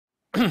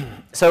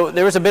So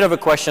there was a bit of a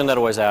question that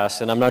was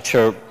asked, and I'm not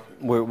sure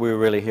we're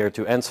really here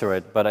to answer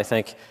it, but I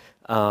think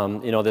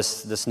you know,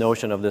 this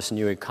notion of this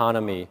new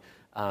economy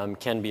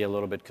can be a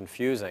little bit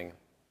confusing.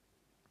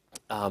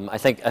 I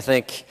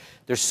think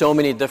there's so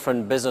many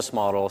different business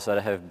models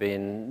that have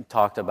been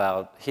talked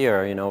about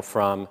here, you know,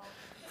 from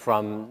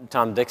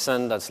Tom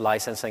Dixon, that's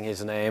licensing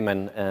his name,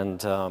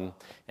 and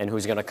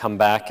who's going to come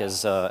back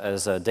as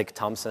Dick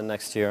Thompson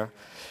next year,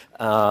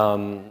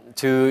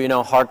 to, you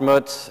know,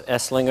 Hartmut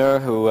Esslinger,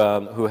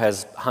 who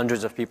has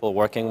hundreds of people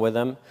working with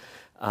him,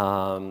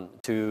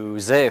 to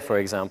Zay, for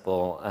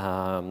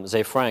example,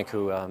 Zay Frank,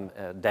 who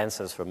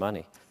dances for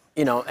money.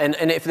 You know, and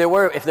if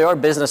there are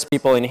business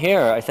people in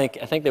here, I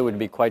think they would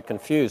be quite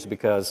confused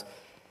because,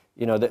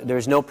 you know,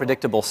 there's no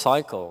predictable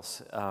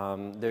cycles.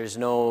 There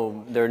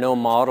are no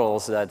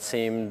models that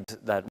seemed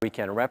that we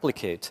can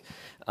replicate.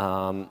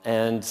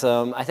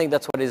 I think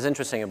that's what is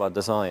interesting about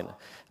design,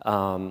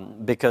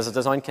 because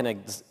design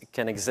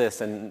can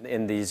exist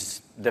in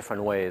these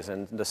different ways,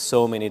 and there's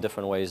so many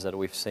different ways that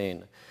we've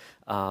seen.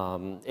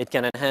 It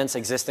can enhance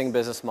existing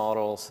business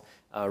models,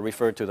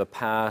 refer to the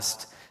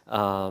past.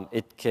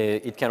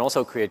 It can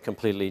also create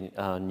completely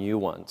new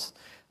ones.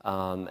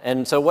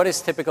 And so what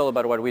is typical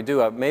about what we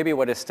do, maybe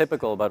what is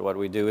typical about what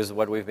we do is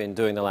what we've been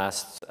doing the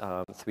last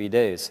 3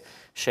 days,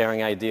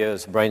 sharing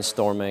ideas,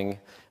 brainstorming,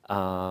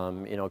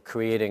 you know,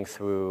 creating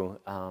through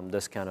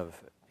this kind of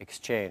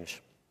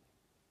exchange.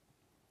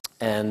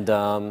 And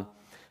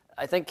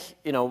I think,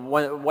 you know,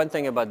 one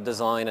thing about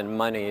design and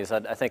money is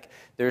that I think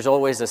there's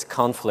always this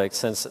conflict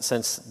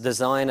since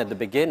design at the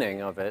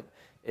beginning of it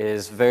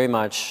is very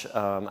much,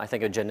 I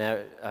think,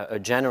 a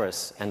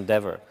generous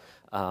endeavor.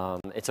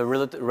 It's a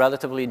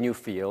relatively new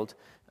field,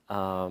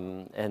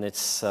 and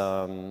it's,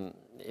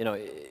 you know,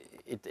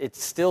 it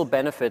still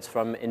benefits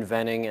from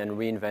inventing and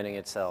reinventing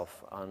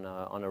itself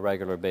on a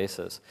regular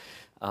basis.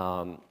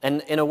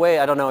 And in a way,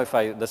 I don't know if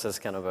this is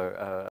kind of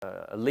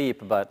a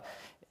leap, but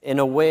in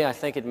a way, I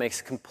think it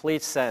makes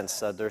complete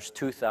sense that there's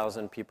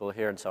 2,000 people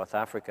here in South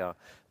Africa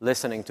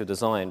listening to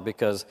design,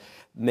 because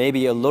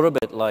maybe a little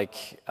bit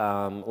like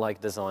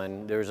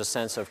design, there's a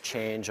sense of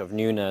change, of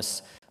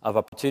newness, of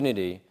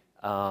opportunity,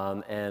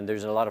 and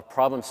there's a lot of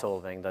problem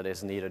solving that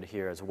is needed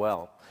here as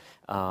well.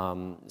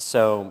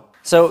 So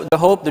the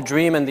hope, the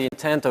dream, and the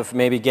intent of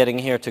maybe getting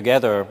here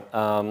together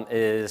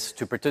is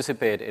to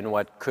participate in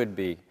what could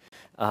be.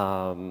 You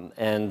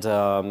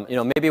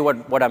know, maybe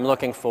what I'm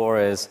looking for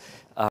is,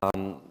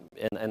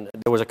 and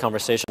there was a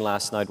conversation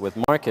last night with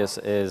Marcus,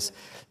 is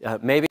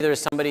maybe there's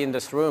somebody in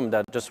this room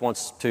that just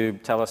wants to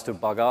tell us to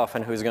bug off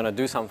and who's going to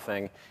do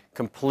something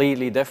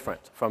completely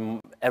different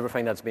from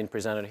everything that's been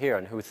presented here,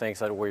 and who thinks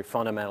that we're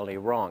fundamentally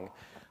wrong.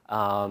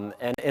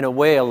 And in a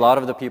way, a lot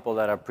of the people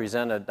that have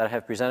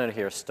presented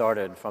here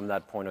started from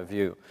that point of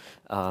view,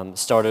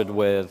 started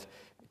with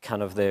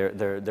kind of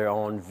their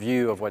own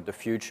view of what the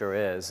future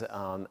is,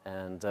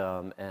 and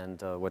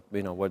what,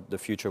 you know, what the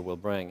future will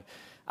bring.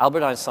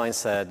 Albert Einstein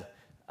said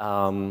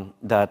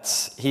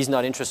that he's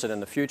not interested in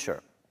the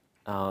future.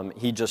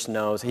 He just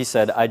knows. He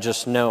said, "I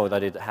just know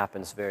that it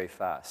happens very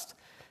fast."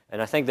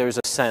 And I think there's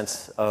a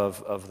sense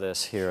of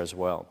this here as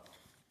well.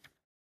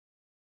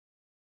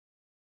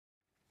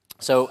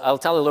 So I'll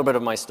tell a little bit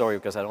of my story,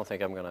 because I don't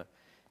think I'm going to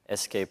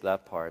escape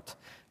that part.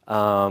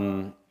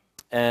 And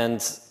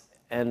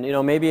you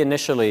know, maybe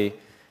initially,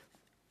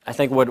 I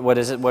think what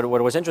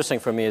was interesting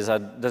for me is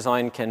that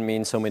design can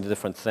mean so many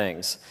different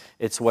things.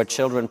 It's what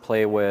children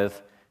play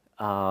with,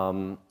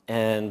 and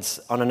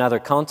on another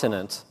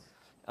continent,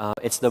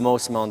 it's the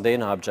most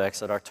mundane objects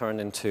that are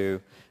turned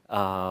into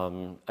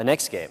an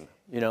X game.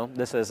 You know,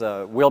 this is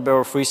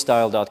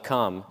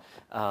wheelbarrowfreestyle.com.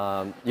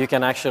 You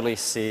can actually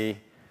see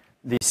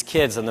these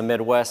kids in the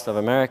Midwest of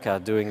America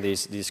doing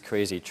these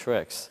crazy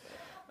tricks.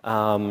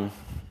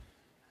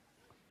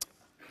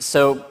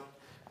 So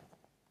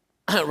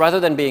rather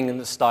than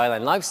being style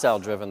and lifestyle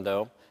driven,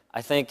 though,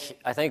 I think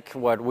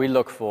what we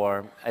look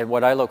for, and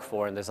what I look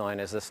for in design,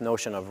 is this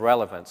notion of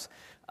relevance.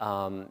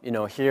 You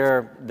know,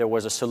 here there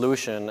was a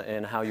solution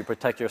in how you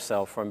protect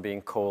yourself from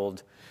being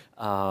cold,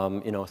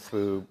 you know,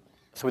 through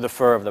the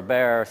fur of the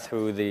bear,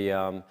 through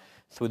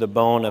the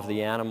bone of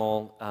the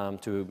animal,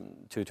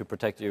 to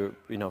protect you,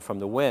 you know, from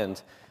the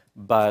wind.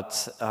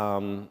 But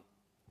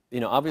you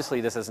know,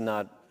 obviously this is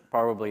not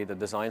probably the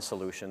design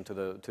solution to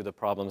the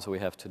problems we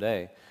have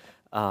today.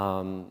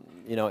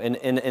 You know,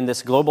 in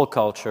this global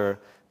culture,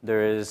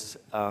 there is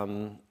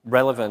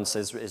relevance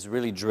is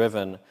really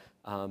driven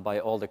by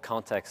all the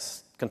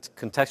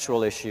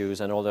contextual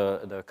issues and all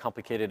the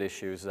complicated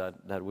issues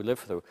that we live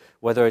through.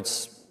 Whether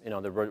it's, you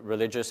know, the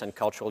religious and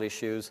cultural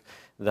issues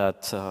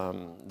that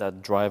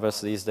drive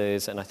us these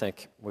days, and I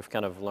think we've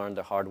kind of learned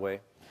the hard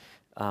way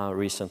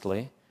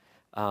recently,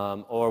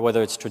 or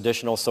whether it's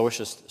traditional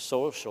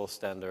social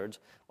standards,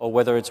 or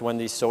whether it's when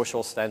these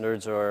social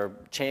standards are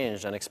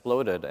changed and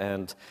exploded,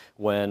 and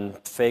when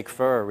fake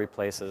fur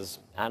replaces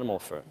animal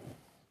fur.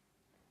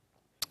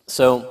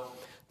 So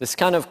this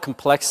kind of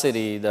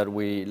complexity that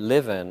we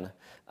live in,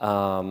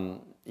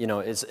 you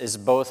know, is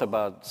both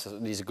about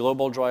these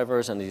global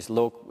drivers and these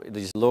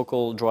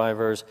local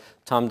drivers.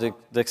 Tom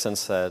Dixon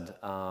said,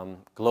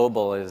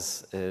 local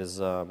is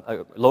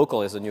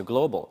the new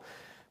global.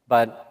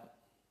 But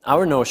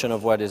our notion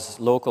of what is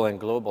local and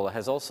global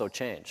has also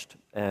changed,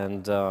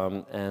 and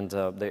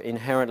they're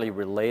inherently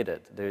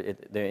related.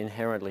 They're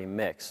inherently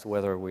mixed,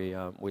 whether we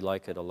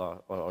like it a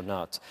lot or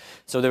not.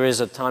 So there is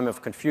a time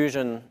of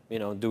confusion. You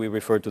know, do we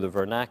refer to the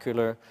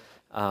vernacular?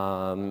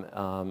 And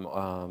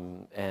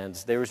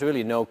there is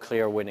really no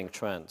clear winning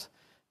trend.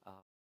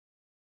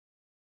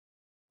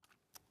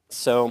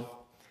 So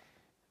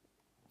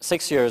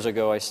 6 years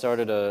ago, I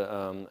started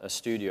a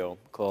studio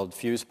called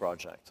Fuse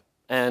Project.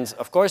 And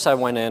of course, I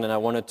went in and I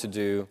wanted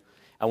to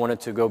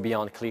go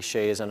beyond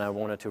cliches, and I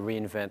wanted to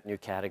reinvent new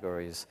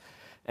categories.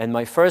 And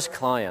my first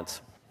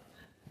client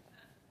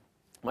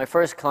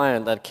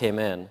that came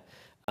in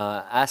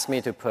asked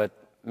me to put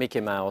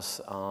Mickey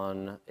Mouse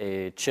on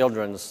a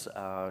children's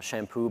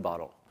shampoo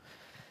bottle.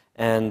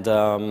 And,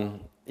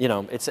 you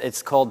know,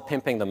 it's called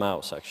pimping the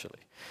mouse,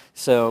 actually.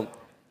 So,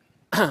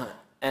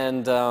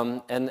 and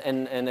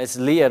as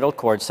Lee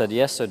Edelcourt said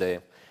yesterday,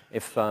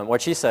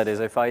 what she said is,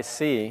 if I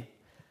see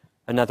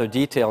another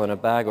detail in a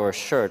bag or a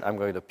shirt, I'm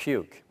going to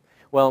puke.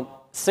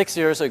 Well, 6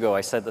 years ago,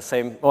 I said the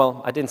same,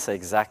 well, I didn't say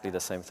exactly the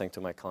same thing to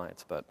my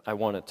clients, but I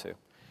wanted to.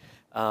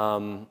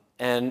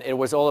 And it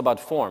was all about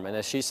form. And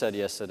as she said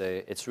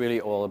yesterday, it's really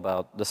all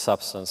about the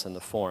substance and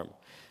the form.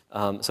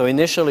 So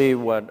initially,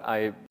 what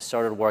I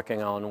started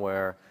working on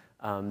were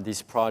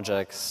these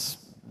projects,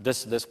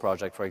 this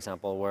project, for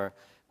example, where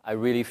I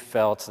really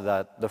felt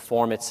that the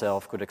form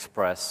itself could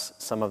express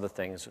some of the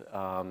things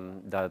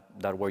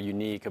that were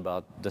unique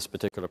about this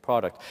particular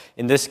product.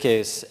 In this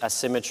case,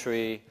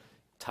 asymmetry,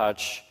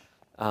 touch,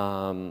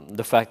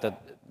 the fact that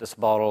this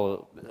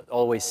bottle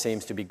always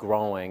seems to be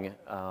growing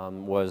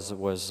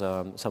was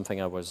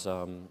something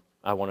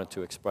I wanted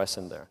to express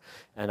in there.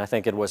 And I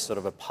think it was sort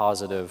of a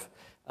positive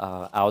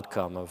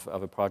outcome of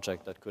a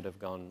project that could have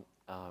gone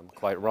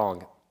quite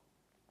wrong.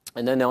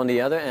 And then on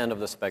the other end of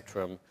the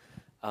spectrum,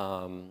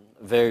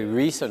 very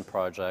recent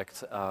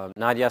project,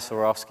 Nadia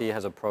Swarovski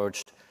has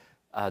approached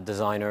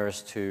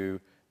designers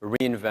to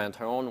reinvent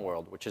her own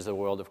world, which is a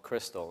world of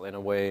crystal, in a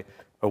way,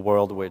 a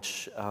world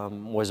which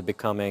was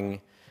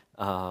becoming,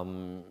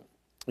 you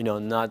know,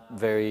 not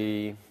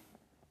very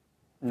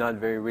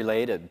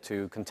related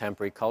to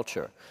contemporary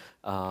culture.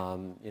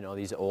 You know,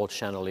 these old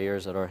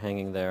chandeliers that are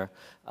hanging there.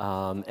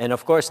 And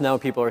of course, now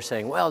people are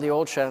saying, well, the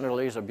old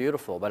chandeliers are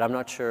beautiful, but I'm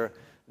not sure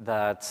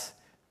that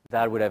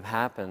that would have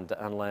happened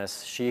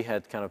unless she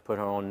had kind of put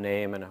her own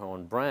name and her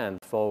own brand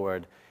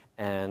forward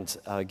and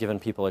given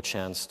people a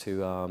chance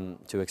to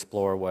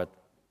explore what,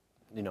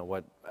 you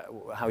know,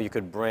 how you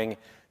could bring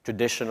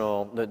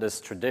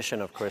this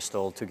tradition of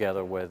crystal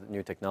together with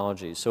new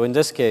technologies. So in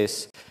this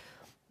case,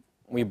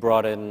 we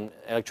brought in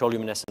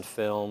electroluminescent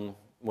film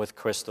with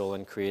crystal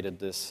and created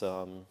this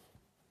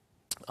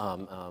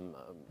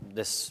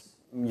this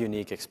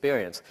unique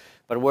experience.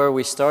 But where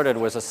we started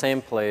was the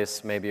same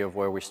place maybe of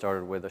where we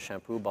started with the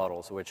shampoo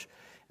bottles, which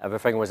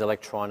everything was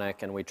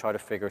electronic, and we tried to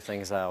figure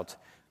things out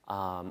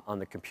on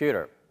the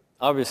computer.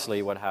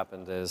 Obviously, what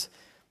happened is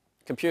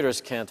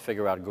computers can't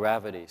figure out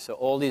gravity, so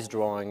all these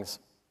drawings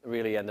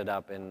really ended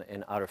up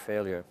in utter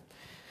failure.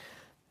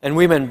 And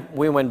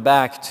we went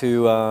back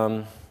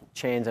to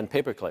chains and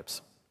paper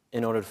clips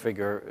in order to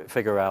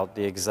figure out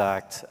the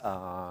exact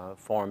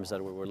forms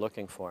that we were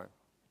looking for.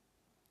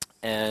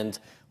 And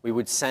we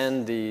would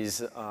send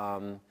these,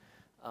 you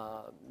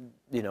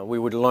know, we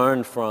would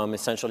learn from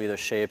essentially the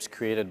shapes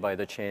created by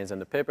the chains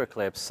and the paper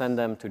clips, send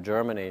them to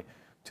Germany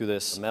to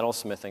this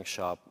metalsmithing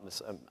shop,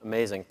 this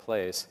amazing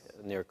place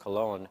near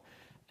Cologne,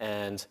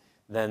 and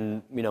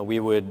then, you know, we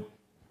would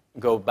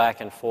go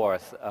back and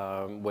forth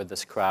with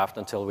this craft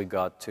until we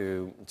got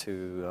to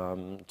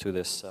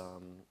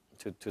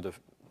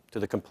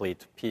the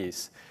complete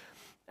piece.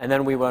 And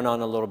then we went on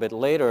a little bit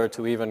later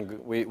to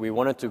we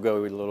wanted to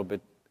go a little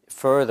bit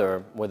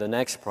further with the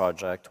next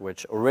project,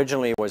 which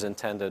originally was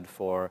intended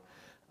for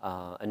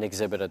an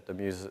exhibit at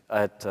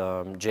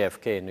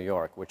JFK in New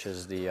York, which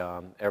is the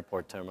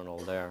airport terminal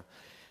there.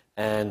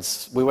 And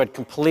we went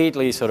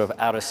completely sort of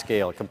out of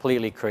scale,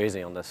 completely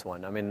crazy on this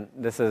one. I mean,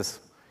 this is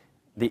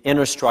the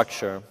inner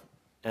structure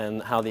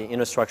and how the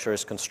inner structure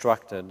is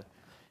constructed.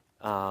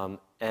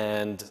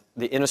 And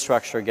the inner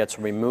structure gets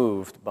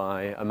removed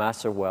by a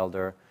master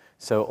welder.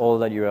 So all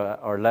that you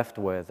are left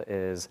with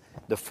is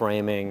the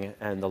framing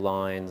and the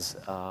lines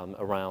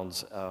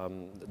around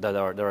that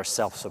are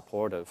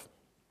self-supportive.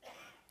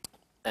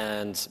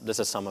 And this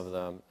is some of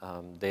the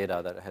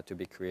data that had to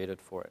be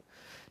created for it.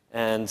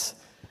 And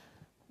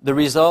the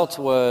result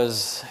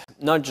was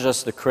not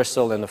just the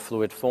crystal in the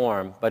fluid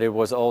form, but it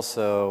was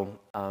also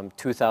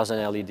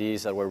 2,000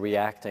 LEDs that were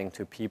reacting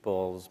to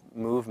people's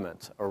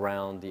movement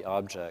around the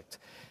object.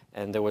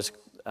 And there was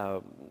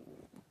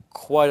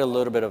quite a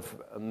little bit of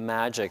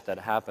magic that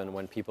happened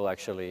when people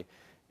actually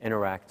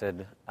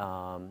interacted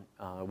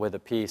with a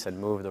piece and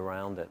moved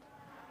around it.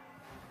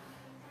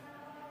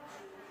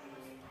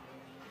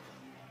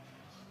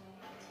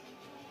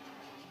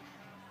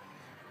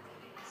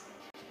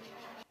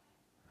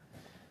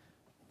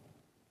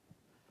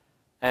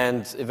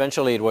 And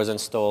eventually it was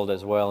installed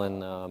as well in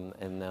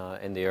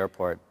the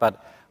airport.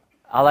 But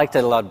I liked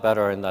it a lot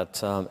better in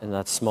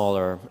that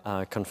smaller,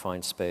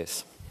 confined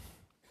space.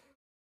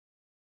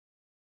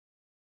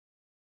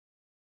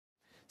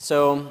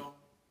 So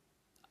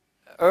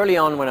early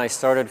on when I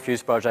started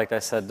Fuse Project, I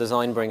said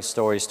design brings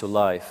stories to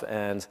life.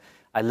 And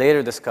I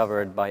later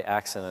discovered by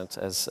accident,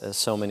 as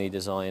so many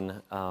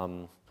design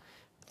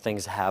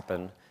things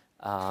happen,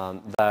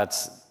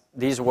 that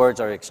these words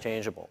are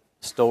exchangeable.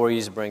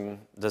 Stories bring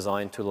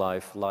design to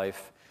life.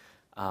 Life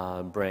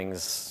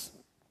brings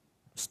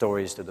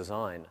stories to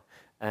design.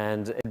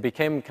 And it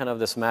became kind of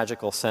this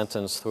magical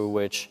sentence through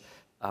which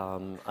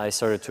I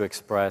started to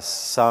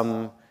express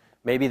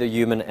maybe the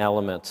human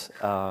element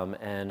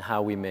and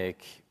how we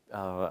make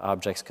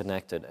objects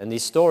connected. And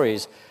these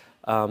stories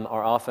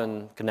are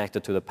often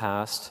connected to the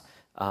past,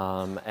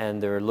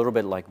 and they're a little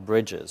bit like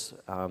bridges.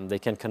 They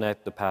can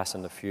connect the past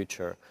and the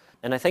future.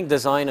 And I think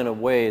design, in a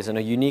way, is in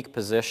a unique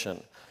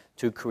position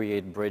to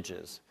create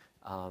bridges.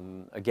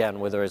 Again,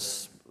 whether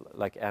it's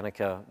like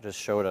Annika just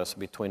showed us,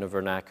 between a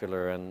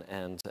vernacular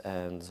and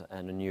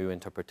a new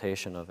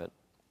interpretation of it.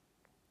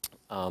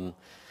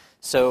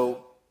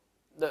 So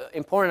the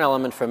important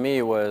element for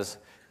me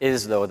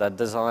is though that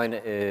design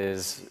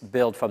is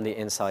built from the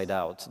inside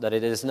out, that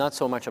it is not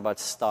so much about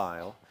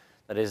style,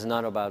 that it is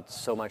not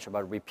so much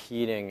about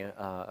repeating,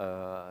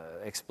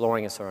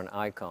 exploring a certain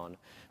icon,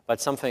 but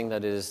something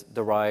that is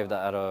derived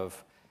out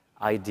of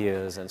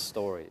ideas and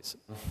stories.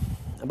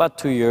 About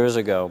 2 years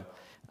ago,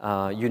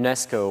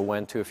 UNESCO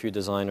went to a few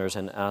designers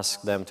and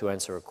asked them to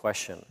answer a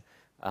question.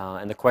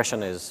 And the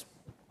question is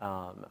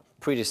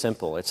pretty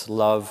simple. It's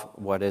love,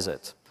 what is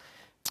it?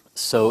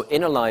 So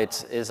inner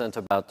light isn't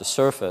about the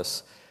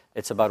surface,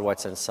 it's about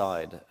what's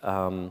inside.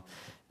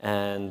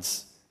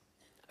 And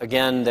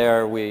again,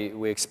 there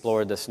we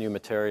explored this new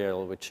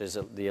material, which is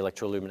the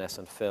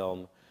electroluminescent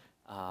film.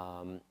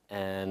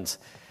 And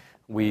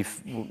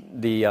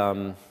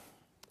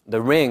the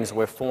rings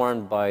were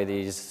formed by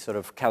these sort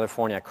of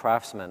California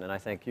craftsmen, and I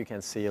think you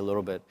can see a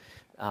little bit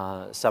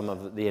some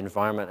of the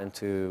environment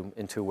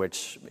into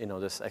which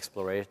this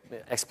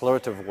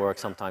explorative work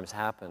sometimes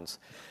happens.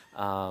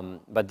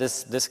 But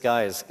this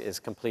guy is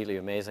completely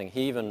amazing.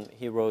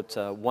 He wrote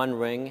one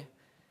ring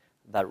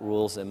that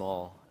rules them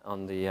all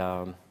on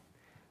the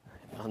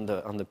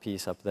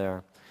piece up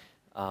there.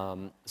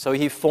 So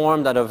he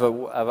formed out of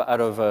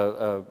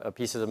a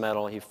piece of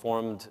metal. He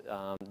formed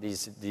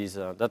these.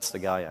 That's the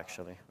guy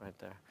actually right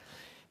there.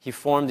 He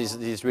formed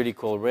these really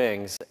cool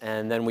rings,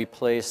 and then we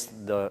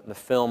placed the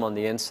film on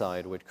the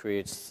inside, which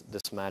creates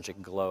this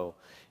magic glow.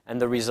 And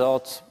the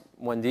result,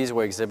 when these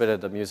were exhibited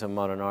at the Museum of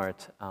Modern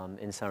Art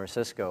in San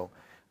Francisco,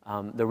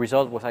 the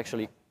result was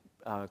actually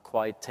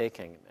quite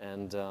taking,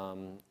 and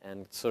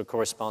sort of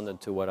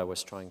corresponded to what I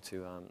was trying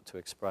to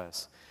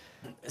express.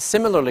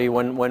 Similarly,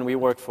 when we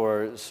work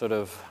for sort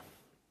of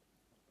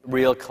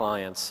real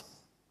clients,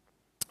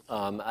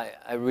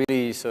 I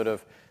really sort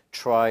of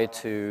try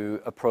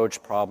to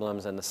approach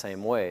problems in the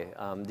same way.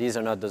 These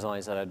are not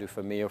designs that I do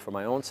for me or for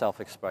my own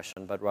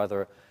self-expression, but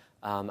rather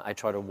I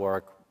try to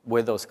work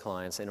with those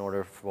clients in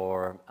order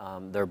for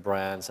their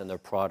brands and their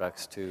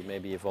products to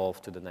maybe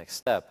evolve to the next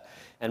step.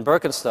 And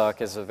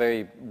Birkenstock is a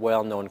very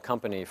well-known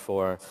company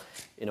for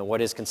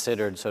what is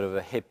considered sort of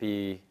a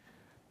hippie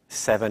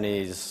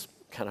 70s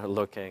kind of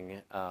looking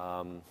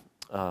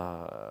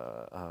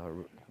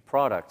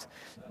product.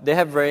 They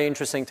have very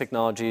interesting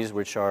technologies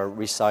which are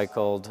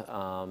recycled,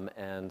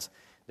 and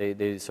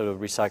they sort of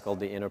recycle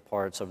the inner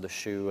parts of the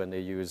shoe, and they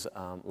use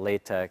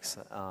latex,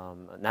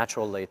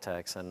 natural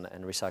latex, and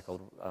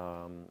recycled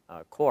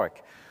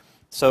cork.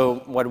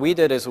 So what we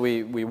did is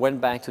we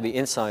went back to the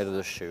inside of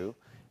the shoe,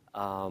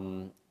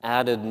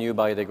 added new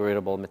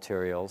biodegradable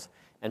materials,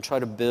 and tried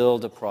to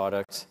build a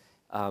product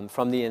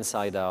from the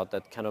inside out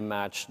that kind of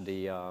matched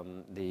the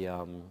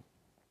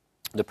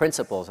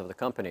principles of the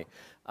company.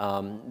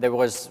 There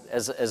was,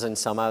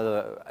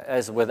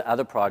 as with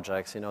other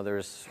projects,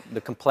 there's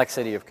the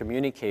complexity of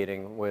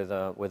communicating with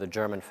a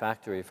German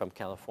factory from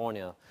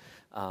California,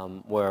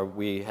 where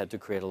we had to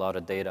create a lot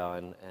of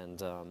data and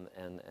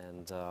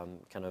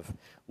kind of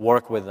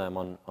work with them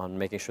on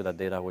making sure that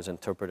data was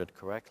interpreted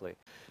correctly.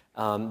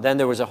 Then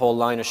there was a whole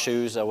line of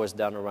shoes that was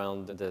done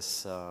around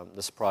this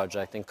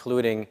project,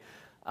 including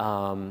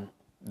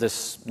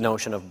this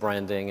notion of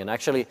branding. And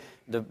actually,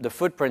 the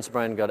Footprints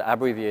brand got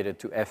abbreviated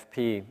to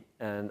FP,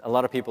 and a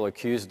lot of people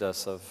accused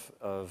us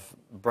of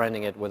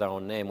branding it with our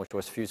own name, which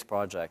was Fuse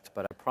Project.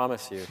 But I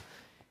promise you,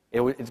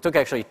 it took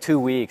actually 2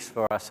 weeks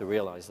for us to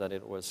realize that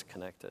it was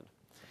connected.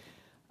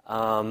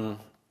 And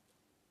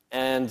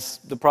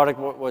the product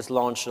was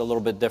launched a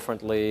little bit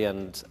differently,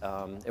 and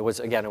it was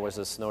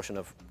this notion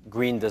of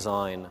green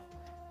design,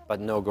 but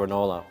no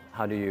granola.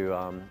 How do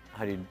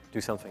you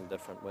do something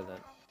different with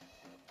it?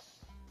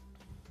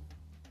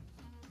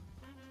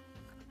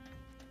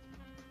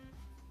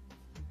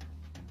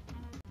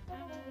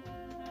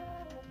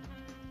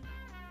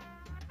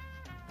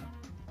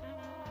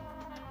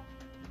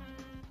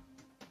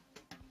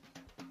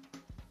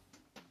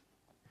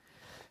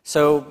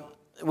 So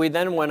we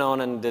then went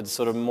on and did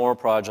sort of more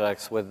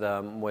projects with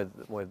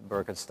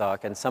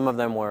Birkenstock, and some of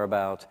them were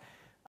about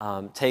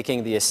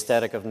taking the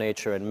aesthetic of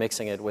nature and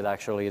mixing it with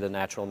actually the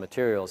natural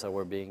materials that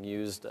were being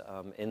used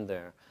in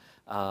there.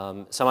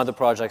 Some of the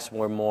projects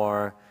were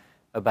more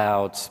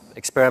about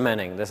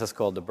experimenting. This is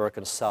called the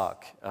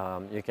Birkenstock.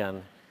 You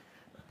can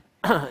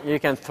you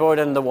can throw it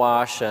in the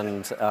wash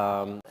and it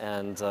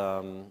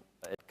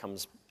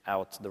comes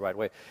out the right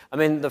way. I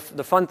mean, the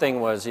fun thing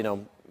was, you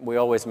know, we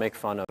always make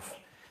fun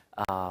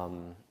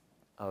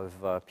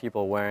of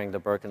people wearing the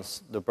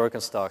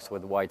Birkenstocks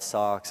with white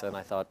socks, and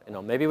I thought, you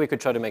know, maybe we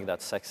could try to make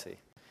that sexy.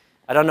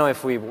 I don't know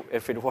if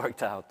it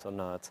worked out or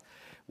not.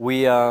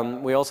 We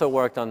also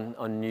worked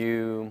on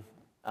new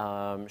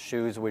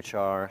shoes which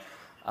are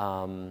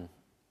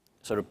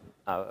sort of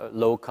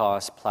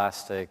low-cost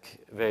plastic,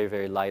 very,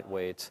 very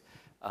lightweight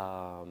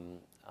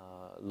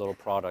little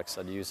products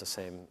that use the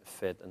same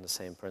fit and the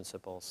same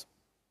principles.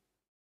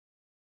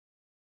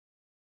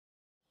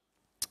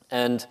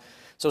 And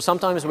so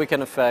sometimes we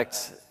can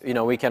affect, you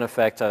know,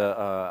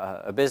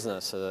 a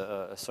business,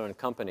 a certain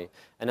company,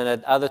 and then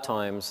at other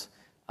times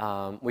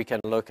we can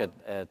look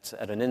at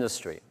an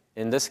industry.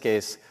 In this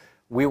case,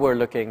 we were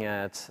looking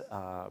at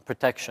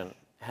protection,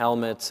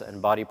 helmets and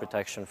body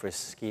protection for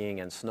skiing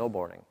and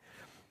snowboarding.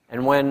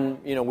 And when,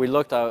 you know, we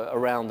looked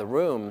around the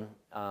room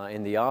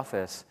in the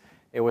office,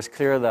 it was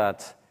clear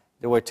that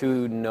there were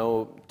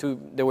no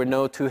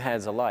two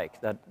heads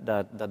alike.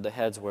 That the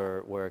heads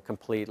were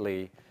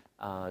completely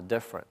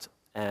different.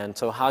 And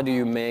so, how do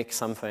you make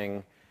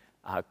something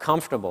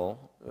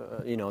comfortable,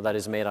 you know, that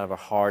is made out of a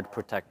hard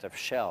protective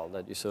shell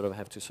that you sort of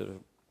have to sort of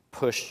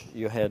push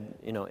your head,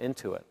 you know,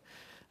 into it?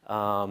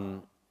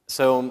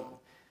 So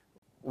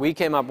we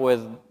came up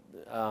with,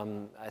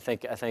 I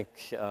think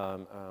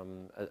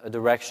a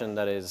direction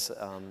that is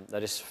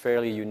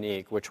fairly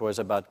unique, which was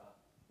about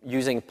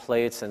using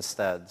plates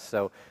instead.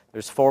 So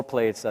there's 4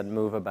 plates that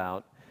move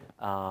about,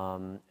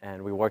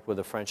 and we worked with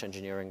a French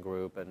engineering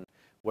group, and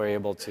we're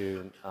able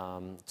to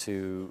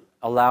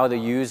allow the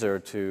user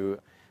to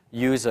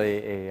use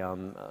a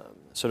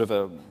sort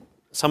of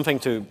something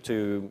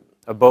to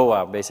a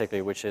BOA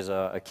basically, which is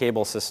a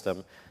cable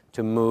system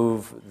to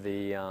move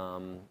the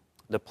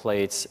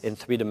plates in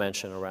 3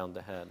 dimensions around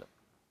the head.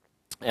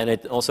 And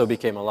it also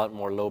became a lot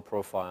more low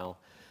profile,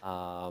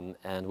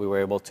 and we were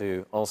able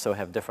to also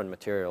have different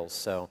materials.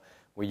 So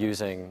we're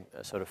using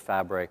a sort of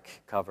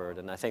fabric covered,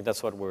 and I think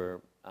that's what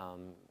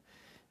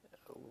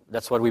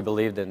we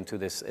believed in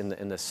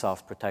this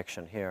soft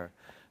protection here.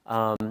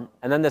 And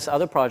then this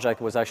other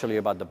project was actually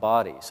about the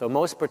body. So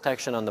most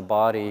protection on the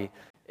body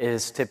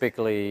is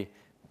typically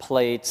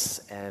plates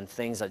and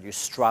things that you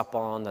strap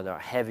on that are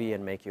heavy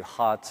and make you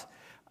hot.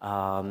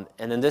 And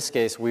in this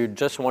case, we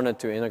just wanted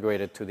to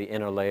integrate it to the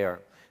inner layer.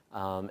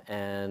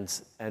 And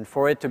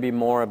for it to be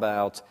more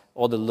about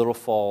all the little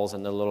falls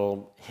and the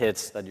little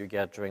hits that you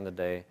get during the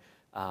day,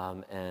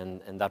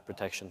 and that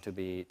protection to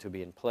be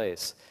in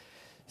place.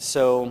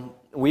 So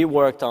we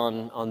worked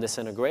on this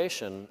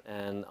integration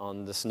and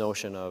on this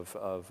notion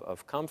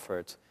of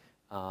comfort.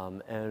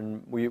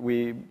 And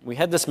we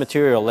had this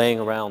material laying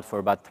around for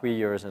about 3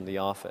 years in the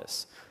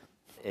office.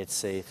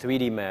 It's a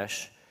 3D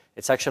mesh.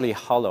 It's actually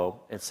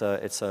hollow. It's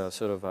a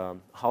sort of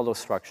hollow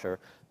structure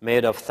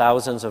made of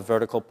thousands of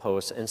vertical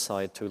posts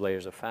inside 2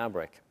 layers of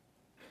fabric.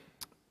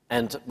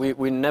 And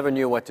we never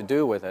knew what to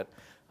do with it.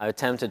 I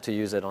attempted to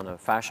use it on a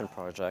fashion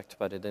project,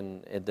 but it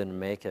didn't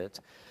make it.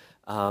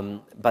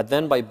 But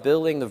then by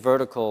building the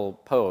vertical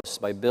posts,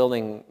 by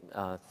building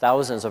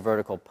thousands of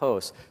vertical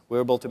posts, we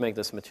were able to make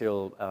this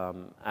material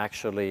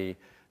actually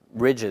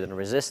rigid and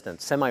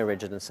resistant,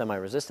 semi-rigid and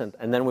semi-resistant,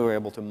 and then we were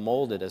able to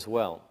mold it as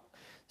well.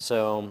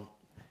 So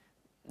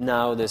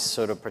now this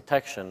sort of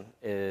protection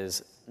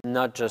is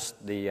not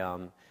just the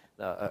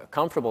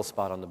comfortable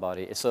spot on the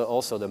body, it's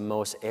also the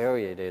most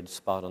aerated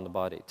spot on the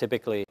body.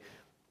 Typically,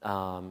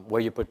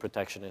 where you put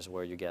protection is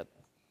where you get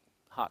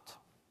hot.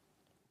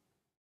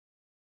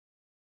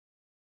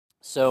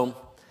 So,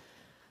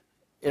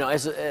 you know,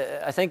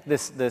 I think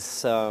this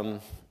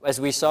as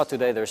we saw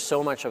today, there's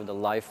so much of the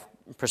life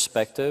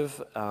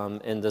perspective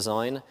in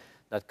design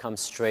that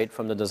comes straight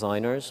from the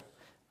designers.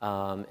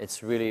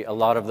 It's really, a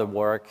lot of the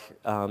work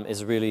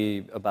is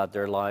really about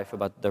their life,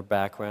 about their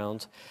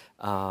background.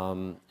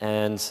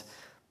 And,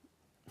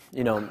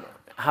 you know,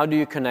 how do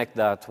you connect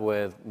that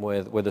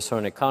with a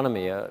certain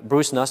economy?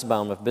 Bruce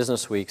Nussbaum of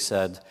Business Week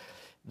said,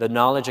 the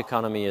knowledge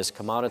economy is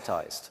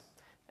commoditized.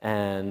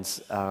 And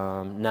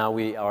now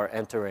we are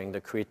entering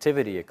the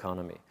creativity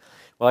economy.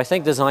 Well, I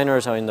think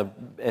designers are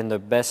in the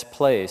best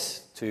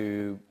place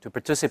to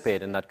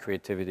participate in that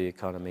creativity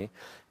economy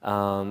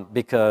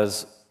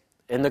because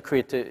in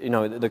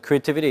the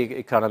creativity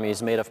economy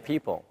is made of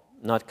people,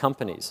 not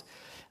companies.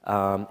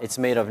 It's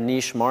made of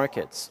niche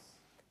markets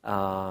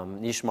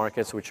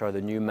which are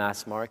the new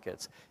mass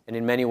markets. And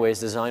in many ways,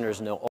 designers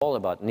know all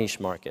about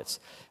niche markets.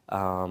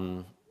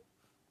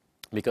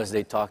 Because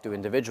they talk to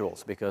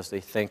individuals, because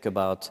they think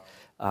about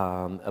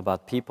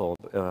people,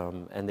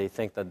 and they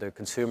think that the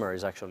consumer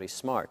is actually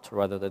smart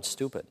rather than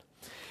stupid.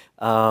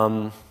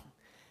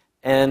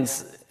 And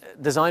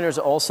designers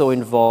also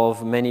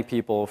involve many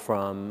people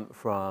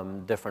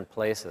from different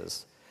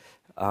places.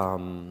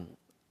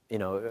 You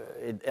know,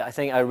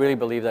 I really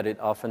believe that it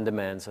often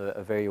demands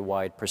a very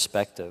wide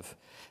perspective.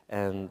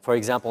 And for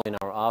example, in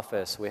our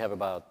office, we have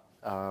about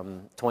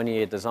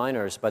 28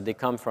 designers, but they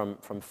come from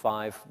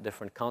 5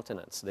 different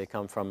continents. They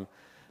come from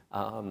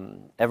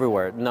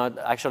everywhere, not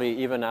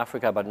actually even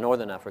Africa, but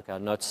Northern Africa,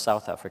 not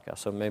South Africa.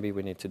 So maybe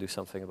we need to do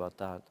something about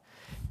that.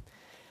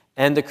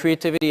 And the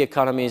creativity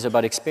economy is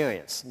about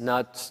experience,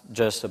 not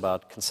just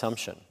about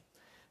consumption.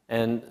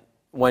 And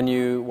when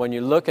you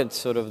look at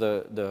sort of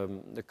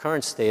the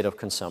current state of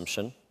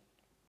consumption,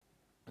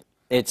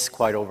 it's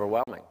quite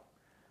overwhelming.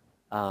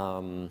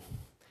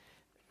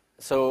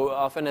 So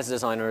often as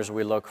designers,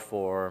 we look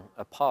for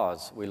a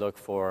pause. We look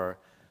for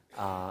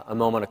a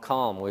moment of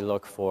calm. We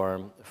look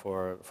for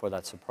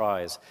that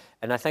surprise.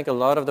 And I think a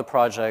lot of the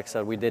projects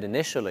that we did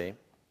initially,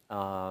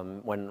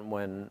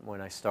 when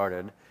I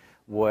started,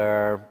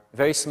 were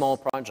very small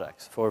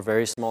projects for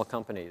very small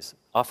companies.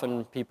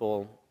 Often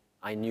people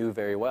I knew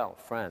very well,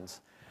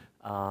 friends.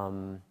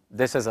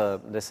 This is a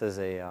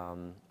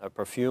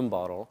perfume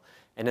bottle,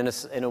 and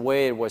in a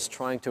way it was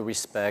trying to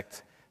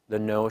respect the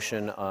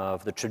notion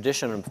of the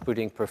tradition of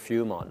putting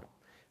perfume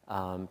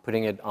on,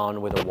 putting it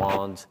on with a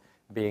wand,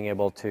 being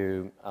able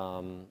to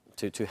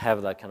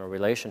have that kind of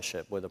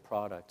relationship with the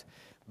product.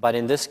 But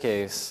in this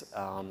case,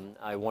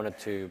 I wanted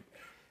to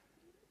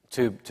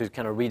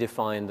kind of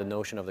redefine the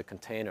notion of the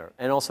container,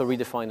 and also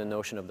redefine the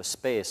notion of the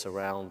space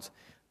around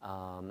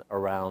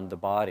the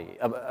body.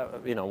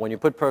 You know, when you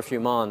put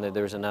perfume on,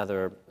 there's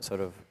another sort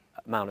of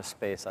amount of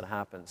space that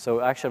happens. So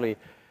actually,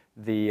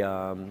 the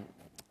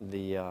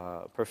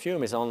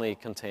perfume is only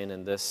contained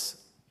in this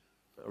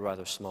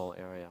rather small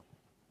area.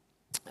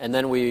 And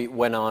then we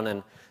went on,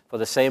 and for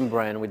the same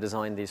brand, we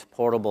designed these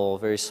portable,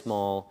 very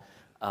small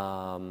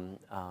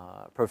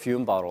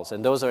perfume bottles,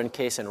 and those are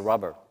encased in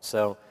rubber.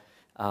 So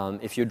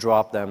if you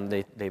drop them,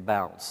 they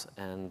bounce.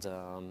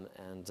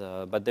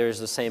 But there's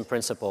the same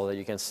principle that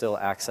you can still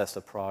access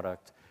the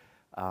product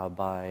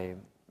by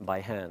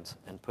hand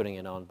and putting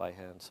it on by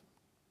hand.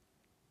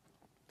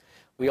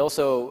 We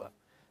also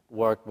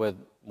worked with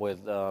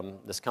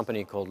this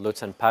company called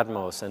Lutz and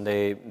Patmos, and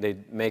they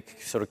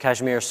make sort of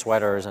cashmere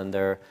sweaters, and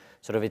they're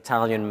sort of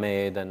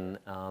Italian-made. And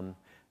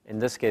in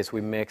this case,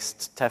 we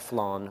mixed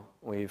Teflon.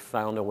 We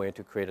found a way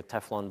to create a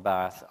Teflon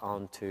bath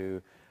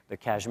onto the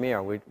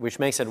cashmere, which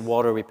makes it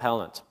water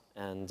repellent,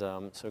 and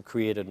so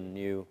created a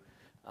new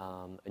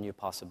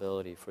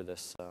possibility for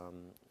this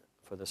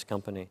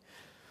company.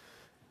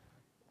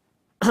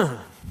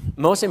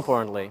 Most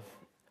importantly,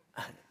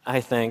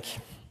 I think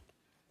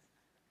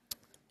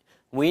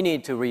we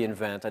need to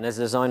reinvent, and as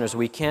designers,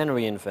 we can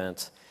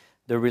reinvent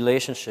the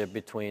relationship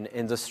between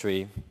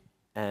industry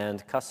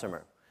and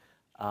customer.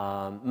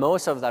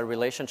 Most of that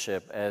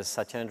relationship, as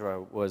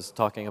Satyendra was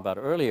talking about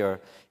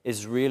earlier,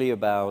 is really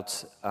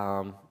about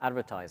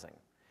advertising.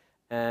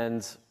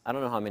 And I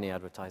don't know how many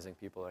advertising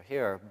people are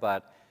here,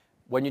 but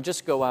when you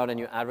just go out and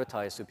you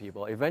advertise to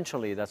people,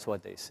 eventually that's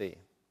what they see.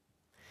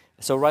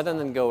 So rather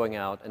than going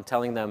out and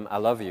telling them, I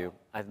love you,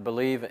 I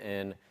believe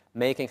in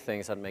making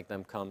things that make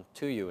them come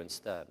to you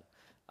instead.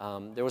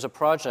 There was a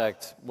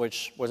project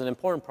which was an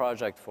important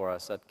project for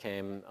us that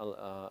came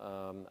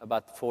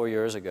about 4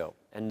 years ago.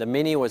 And the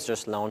Mini was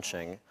just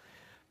launching.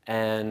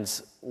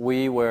 And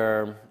we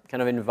were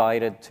kind of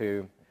invited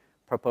to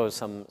propose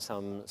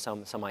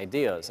some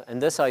ideas.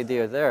 And this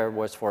idea there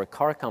was for a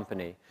car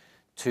company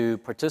to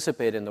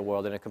participate in the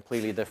world in a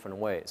completely different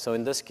way. So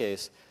in this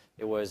case,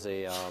 it was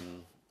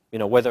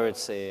whether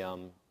it's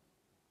a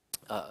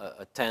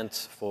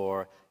tent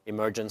for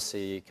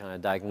emergency kind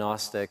of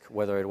diagnostic,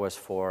 whether it was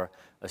for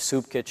a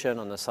soup kitchen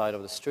on the side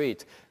of the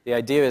street. The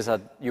idea is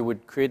that you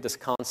would create this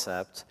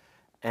concept,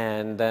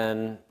 and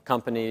then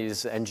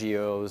companies,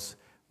 NGOs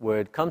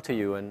would come to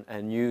you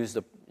and use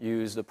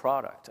the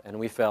product. And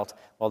we felt,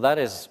 well, that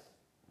is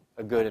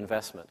a good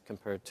investment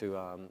compared to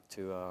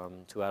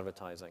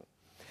advertising.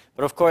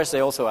 But of course,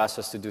 they also asked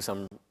us to do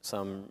some.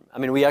 I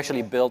mean, we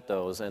actually built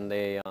those, and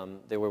they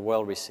were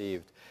well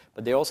received.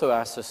 But they also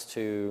asked us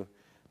to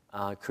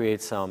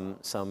create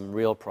some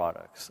real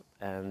products.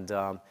 And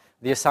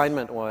the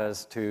assignment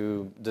was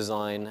to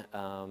design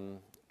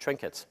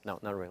trinkets. No,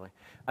 not really.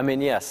 I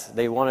mean, yes,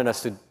 they wanted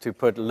us to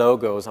put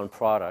logos on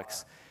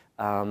products,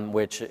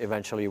 which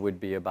eventually would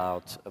be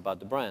about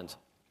the brand.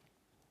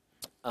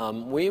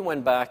 We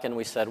went back and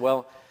we said,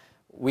 well,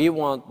 we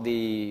want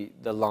the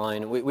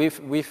line.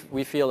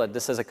 We feel that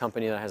this is a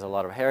company that has a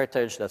lot of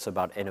heritage, that's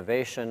about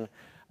innovation,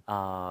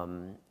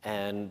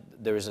 and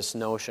there is this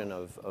notion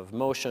of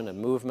motion and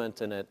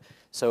movement in it.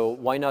 So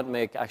why not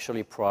make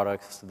actually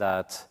products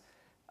that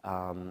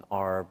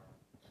are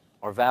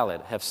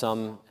valid, have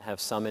some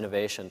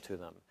innovation to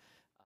them?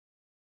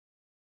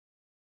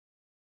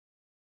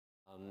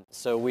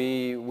 So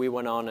we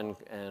went on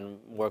and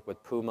worked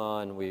with Puma,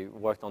 and we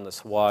worked on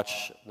this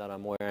watch that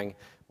I'm wearing,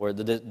 where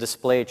the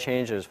display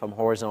changes from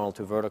horizontal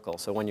to vertical.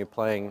 So when you're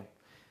playing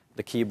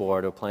the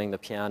keyboard or playing the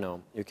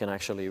piano, you can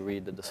actually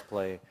read the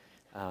display.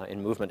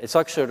 in movement. It's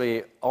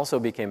actually also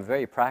became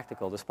very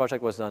practical. This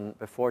project was done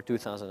before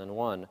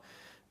 2001.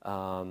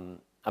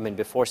 I mean,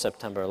 before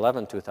September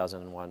 11,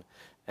 2001.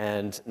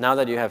 And now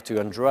that you have to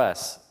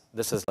undress,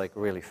 this is like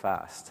really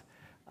fast.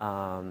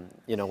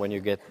 You know, when you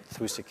get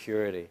through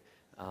security.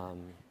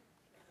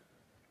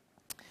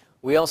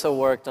 We also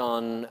worked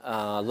on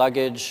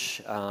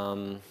luggage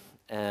and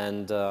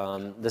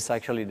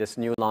this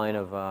new line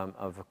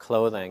of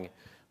clothing,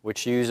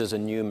 which uses a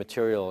new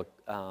material,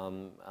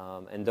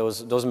 and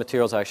those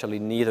materials are actually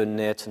neither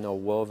knit nor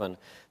woven.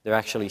 They're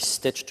actually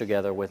stitched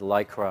together with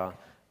lycra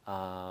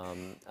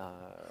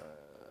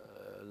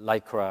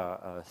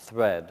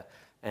thread,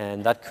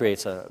 and that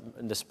creates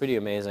this pretty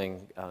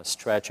amazing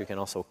stretch. You can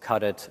also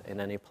cut it in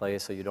any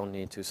place, so you don't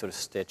need to sort of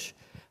stitch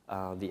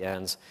the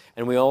ends.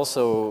 And we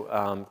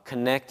also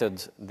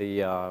connected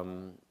the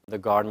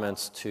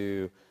garments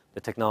to the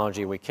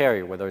technology we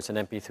carry, whether it's an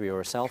MP3 or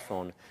a cell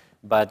phone,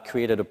 but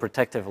created a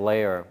protective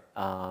layer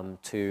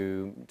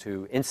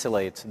to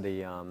insulate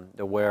the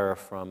wearer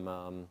from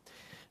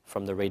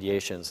the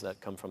radiations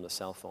that come from the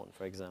cell phone,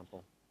 for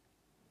example.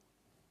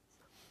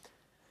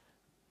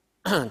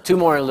 Two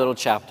more little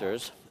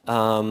chapters.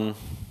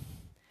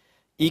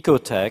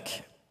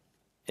 Ecotech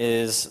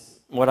is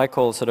what I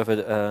call sort of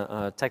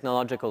a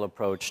technological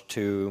approach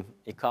to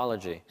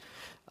ecology.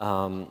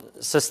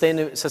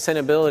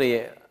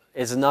 Sustainability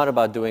is not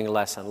about doing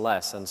less and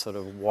less and sort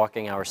of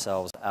walking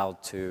ourselves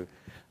out to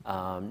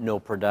no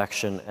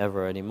production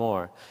ever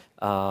anymore.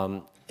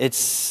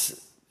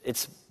 It's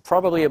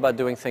probably about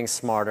doing things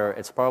smarter.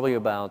 It's probably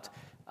about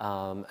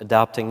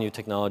adapting new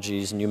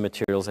technologies, new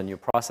materials, and new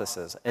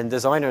processes. And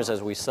designers,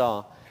 as we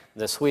saw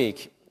this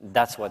week,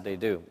 that's what they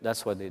do.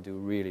 That's what they do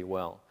really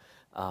well.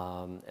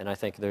 And I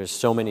think there's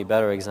so many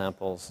better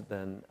examples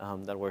than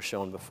that were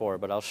shown before,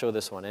 but I'll show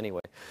this one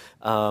anyway.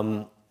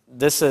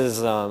 This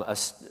is a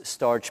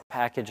starch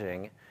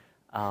packaging.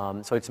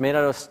 So it's made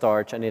out of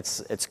starch, and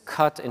it's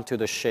cut into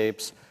the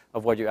shapes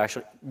of what you're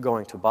actually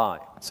going to buy.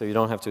 So you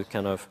don't have to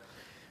kind of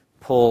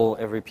pull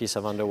every piece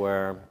of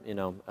underwear, you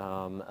know,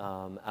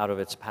 out of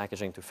its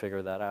packaging to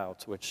figure that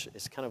out, which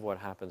is kind of what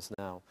happens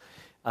now.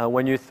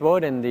 When you throw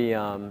it in the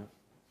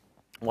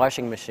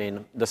washing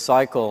machine, the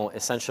cycle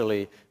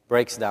essentially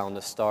breaks down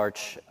the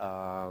starch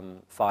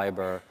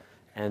fiber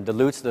and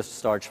dilutes the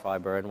starch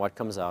fiber, and what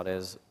comes out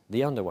is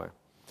the underwear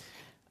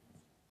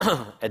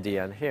at the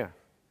end here.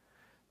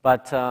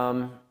 But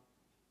and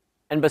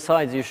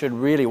besides, you should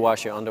really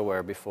wash your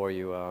underwear before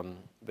you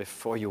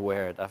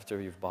wear it after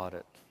you've bought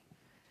it.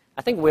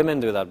 I think women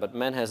do that, but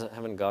men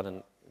haven't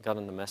gotten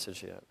the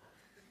message yet.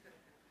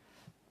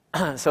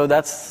 So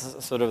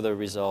that's sort of the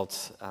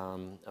results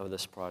of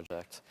this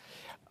project.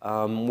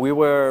 We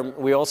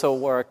also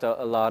worked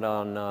a lot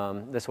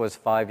on, this was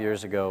 5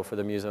 years ago for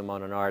the Museum of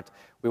Modern Art,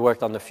 we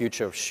worked on the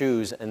future of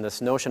shoes and this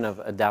notion of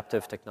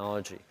adaptive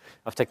technology,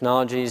 of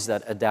technologies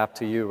that adapt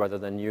to you rather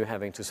than you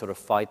having to sort of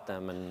fight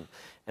them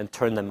and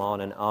turn them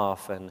on and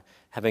off and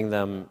having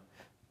them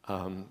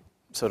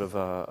sort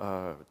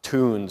of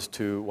tuned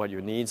to what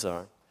your needs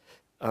are.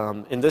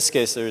 In this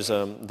case, there's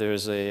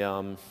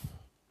a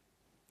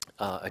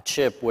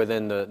chip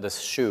within this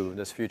shoe,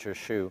 this future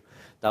shoe,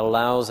 that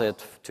allows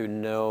it to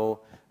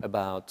know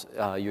about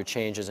your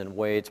changes in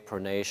weight,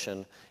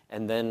 pronation,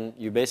 and then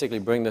you basically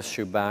bring this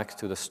shoe back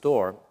to the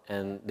store,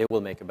 and they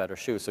will make a better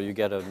shoe. So you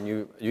get a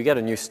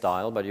new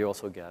style, but you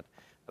also get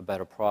a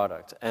better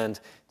product. And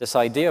this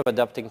idea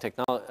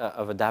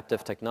of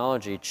adaptive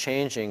technology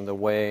changing the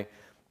way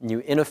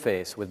you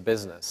interface with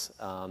business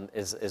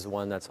is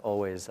one that's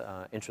always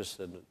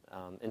interested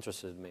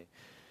me.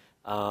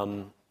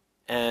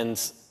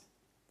 And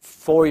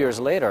 4 years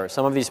later,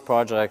 some of these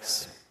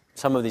projects,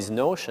 some of these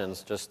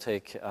notions just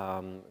take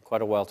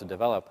quite a while to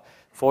develop.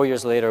 4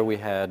 years later, we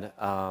had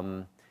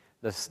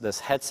this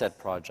headset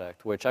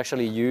project, which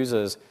actually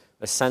uses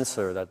a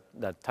sensor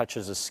that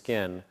touches the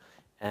skin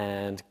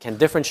and can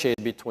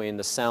differentiate between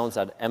the sounds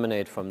that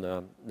emanate from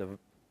the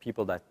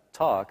people that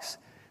talks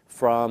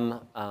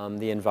from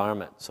the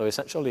environment. So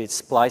essentially, it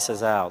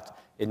splices out.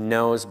 It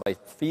knows by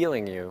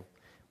feeling you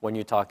when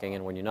you're talking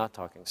and when you're not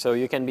talking. So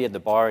you can be at the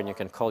bar and you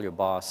can call your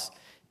boss,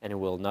 and it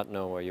will not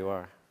know where you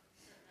are.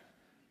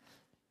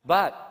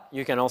 But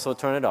you can also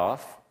turn it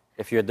off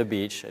if you're at the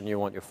beach and you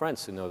want your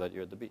friends to know that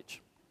you're at the beach.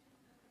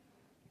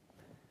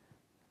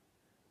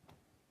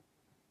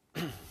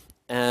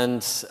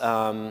 And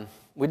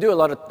we do a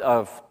lot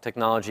of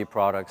technology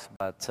products,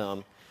 but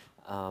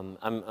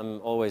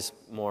I'm always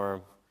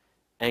more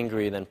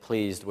angry than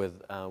pleased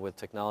with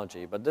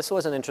technology. But this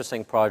was an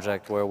interesting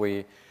project where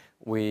we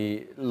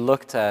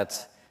looked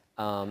at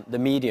the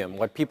medium,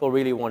 what people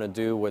really want to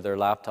do with their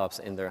laptops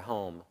in their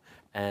home.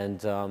 And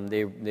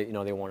they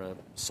want to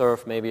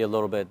surf maybe a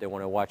little bit, they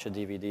want to watch a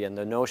DVD, and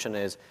the notion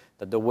is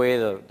that the way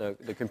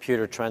the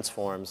computer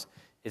transforms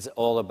is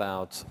all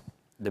about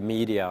the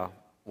media,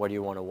 what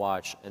you want to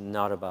watch, and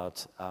not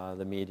about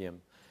the medium.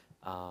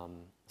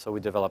 So we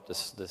developed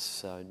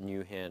this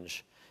new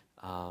hinge.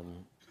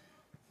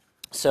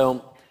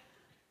 So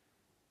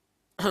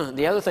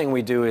the other thing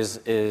we do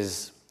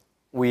is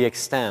we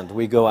extend,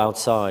 we go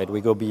outside,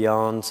 we go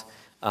beyond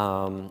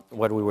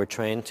what we were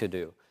trained to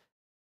do.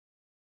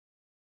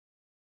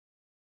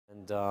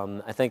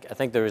 And I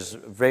think there is a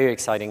very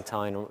exciting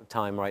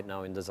time right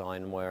now in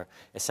design where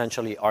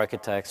essentially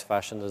architects,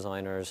 fashion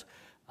designers,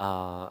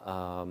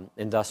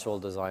 industrial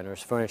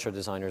designers, furniture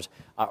designers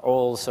are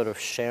all sort of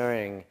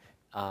sharing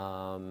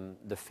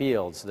the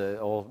fields,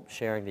 all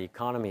sharing the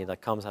economy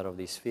that comes out of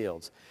these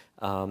fields,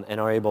 and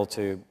are able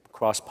to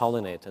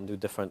cross-pollinate and do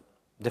different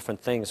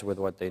things with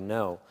what they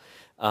know.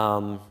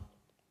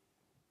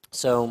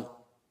 So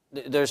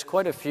there's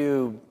quite a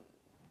few,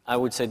 I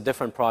would say,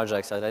 different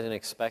projects that I didn't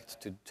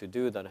expect to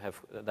do that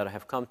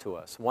have come to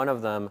us. One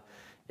of them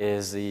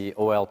is the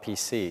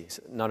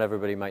OLPC. Not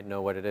everybody might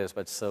know what it is,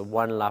 but it's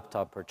one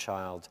laptop per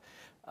child.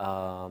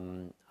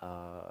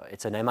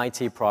 It's an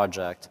MIT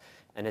project,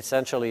 and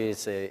essentially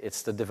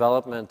it's the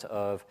development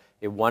of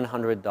a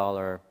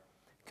 $100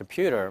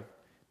 computer,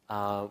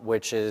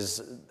 which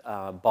is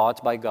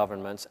bought by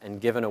governments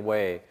and given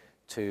away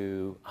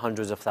to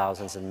hundreds of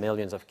thousands and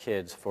millions of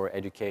kids for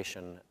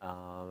education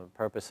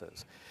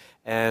purposes.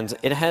 And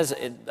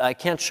I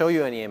can't show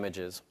you any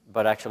images,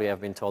 but actually I've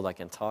been told I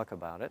can talk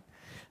about it.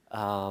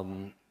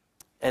 And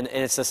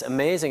it's this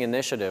amazing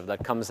initiative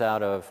that comes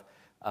out of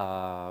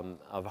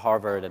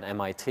Harvard and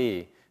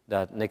MIT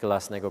that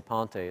Nicolas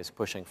Negroponte is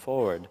pushing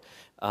forward.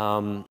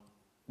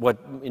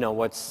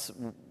 What's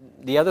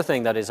the other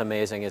thing that is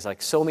amazing is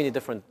like so many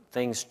different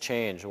things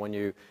change when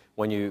you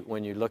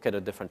look at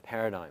a different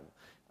paradigm.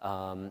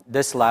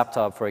 This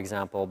laptop, for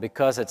example,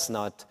 because it's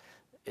not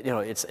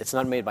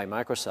made by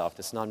Microsoft,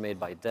 it's not made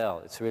by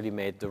Dell, it's really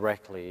made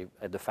directly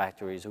at the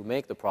factories who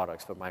make the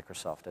products for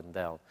Microsoft and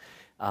Dell.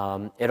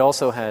 It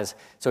also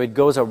so it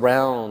goes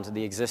around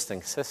the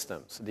existing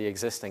systems, the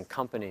existing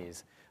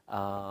companies.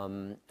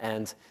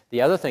 And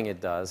the other thing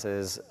it does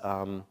is,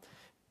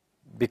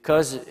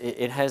 because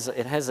it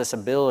has this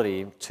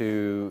ability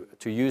to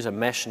use a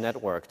mesh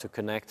network to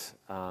connect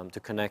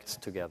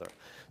together.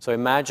 So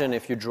imagine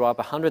if you drop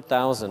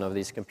 100,000 of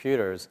these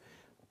computers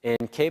in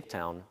Cape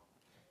Town,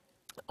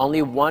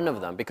 only one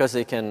of them, because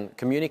they can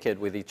communicate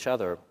with each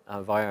other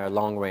via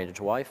long-range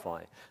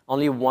Wi-Fi,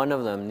 only one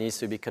of them needs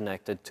to be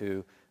connected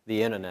to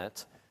the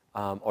internet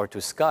or to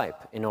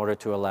Skype in order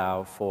to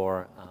allow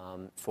for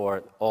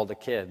all the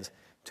kids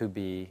to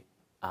be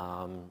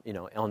on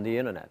the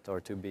internet, or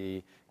to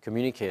be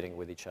communicating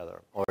with each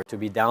other, or to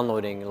be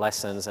downloading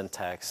lessons and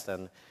text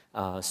and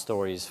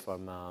stories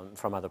from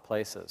other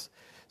places.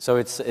 So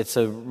it's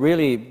a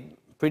really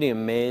pretty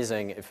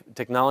amazing, if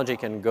technology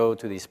can go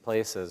to these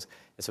places,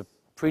 it's a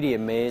pretty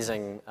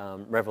amazing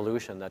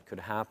revolution that could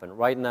happen.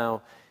 Right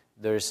now,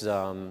 there's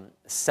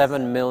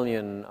 7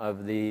 million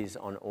of these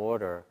on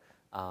order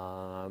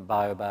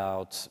by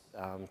about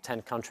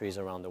 10 countries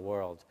around the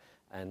world.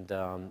 And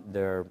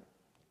they're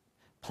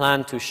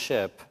planned to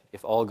ship,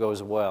 if all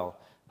goes well,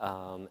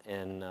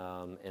 in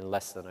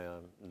less than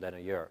a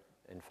year,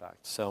 in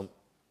fact. So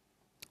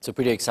it's a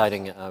pretty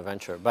exciting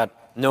venture,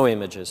 but no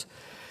images.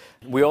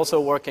 We're also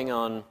working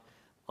on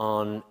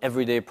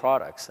everyday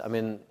products. I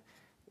mean,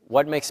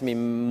 what makes me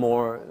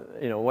more,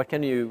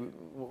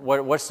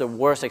 what's the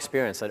worst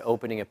experience at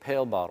opening a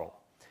pill bottle?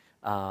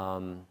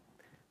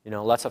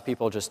 Lots of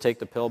people just take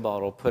the pill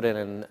bottle, put it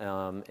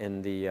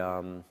in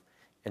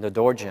the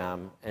door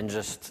jamb, and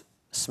just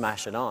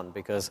smash it on,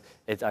 because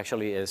it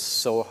actually is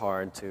so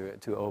hard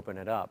to open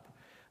it up.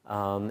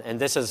 And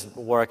this is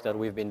work that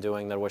we've been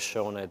doing that was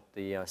shown at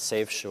the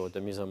SAFE show at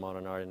the Museum of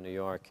Modern Art in New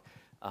York,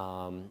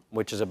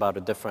 which is about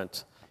a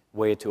different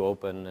way to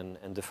open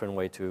and different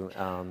way to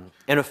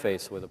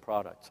interface with a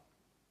product.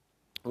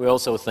 We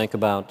also think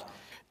about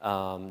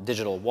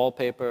digital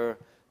wallpaper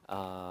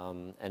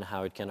and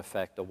how it can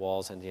affect the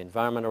walls and the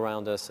environment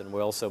around us, and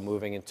we're also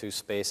moving into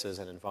spaces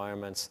and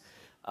environments.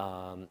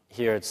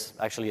 Here it's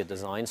actually a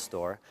design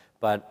store,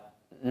 but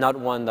not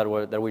one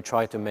that we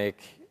try to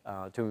make,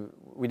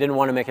 we didn't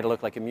want to make it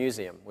look like a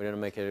museum. We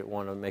didn't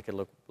want to make it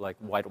look like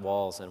white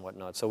walls and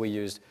whatnot. So we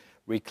used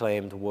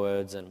reclaimed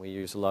woods, and we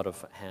used a lot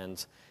of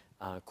hand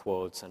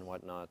quotes and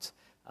whatnot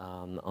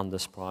on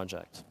this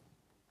project.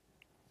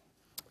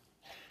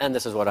 And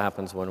this is what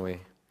happens when we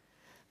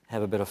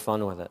have a bit of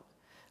fun with it.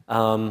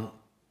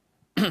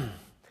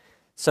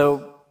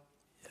 So,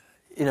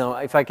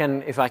 if I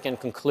can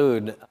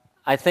conclude,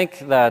 I think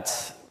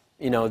that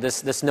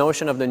this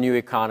notion of the new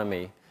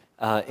economy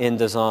in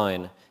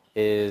design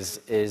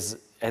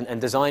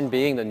and design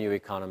being the new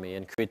economy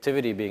and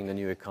creativity being the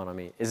new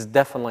economy is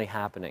definitely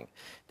happening.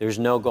 There's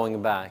no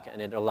going back,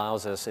 and it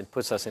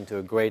puts us into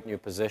a great new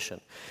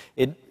position.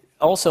 It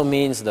also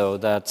means, though,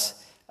 that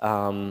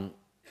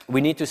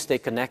we need to stay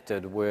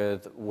connected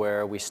with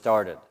where we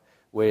started,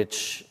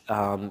 which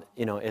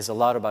is a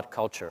lot about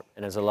culture,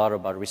 and is a lot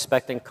about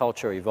respecting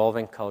culture,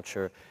 evolving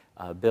culture,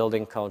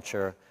 building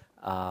culture,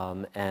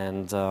 and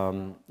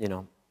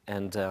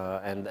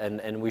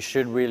we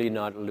should really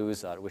not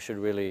lose that. We should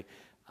really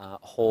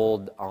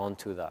hold on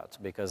to that,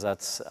 because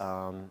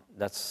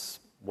that's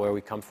where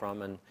we come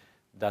from, and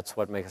that's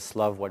what makes us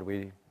love what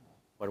we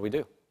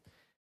do.